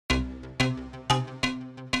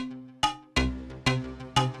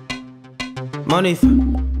Monifa,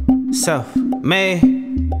 self-made.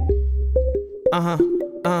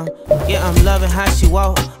 Yeah, I'm loving how she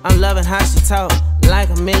walk, I'm loving how she talk. Like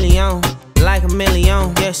a million, like a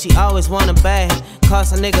million. Yeah, she always want a bag,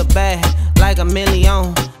 cost a nigga bag. Like a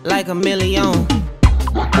million, like a million.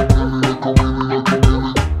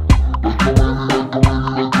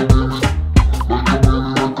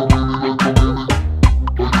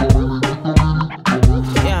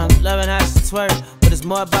 Yeah, I'm loving how she twerk, but it's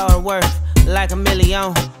more about her worth. Like a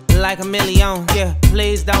million, like a million. Yeah,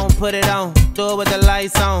 please don't put it on, do it with the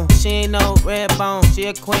lights on. She ain't no red bone, she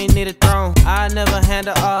a queen, need a throne. I never hand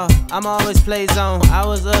her off, I'm always play zone. I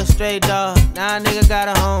was a straight dog, now a nigga got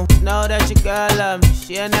a home. Know that your girl love me,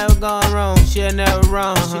 she'll never go wrong, she'll never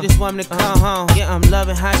wrong. She just want me to come home. Yeah, I'm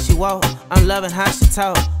loving how she walk, I'm loving how she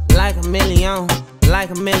talk. Like a million, like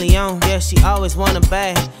a million. Yeah, she always want a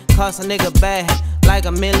bag, cost a nigga bag. Like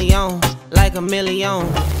a million, like a million.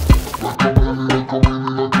 Like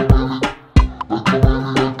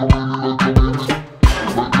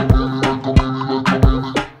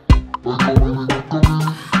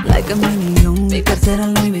a million, mi cartera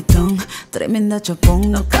Louis Vuitton, tremenda chapón,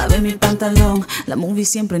 no cabe en mi pantalón. La movie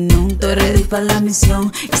siempre no, estoy ready para la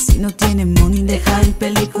misión. Y si no tienes money, deja el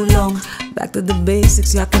peliculón. Back to the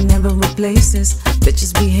basics, y'all can never replace this.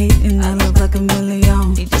 Bitches be hating, I look like a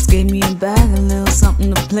million. He just gave me a bag, a little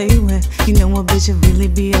something to play with. You know what bitch should really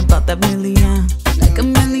be about that million. Like a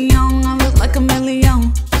million, I look like a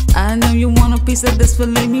million. I know you want a piece of this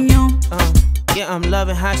filet mignon. Yeah, I'm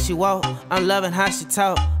loving how she walk, I'm loving how she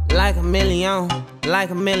talk. Like a million, like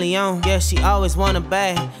a million. Yeah, she always want a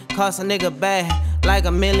bag, cost a nigga bag. Like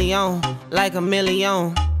a million, like a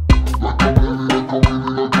million.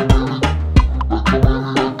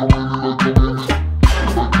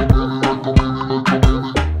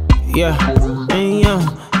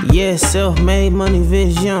 Yeah, self-made money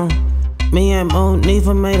vision. Me and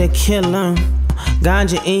Monifa made a killer.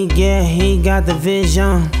 Ganja Inc., yeah, he got the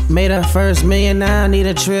vision. Made her first million, now I need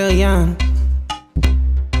a trillion.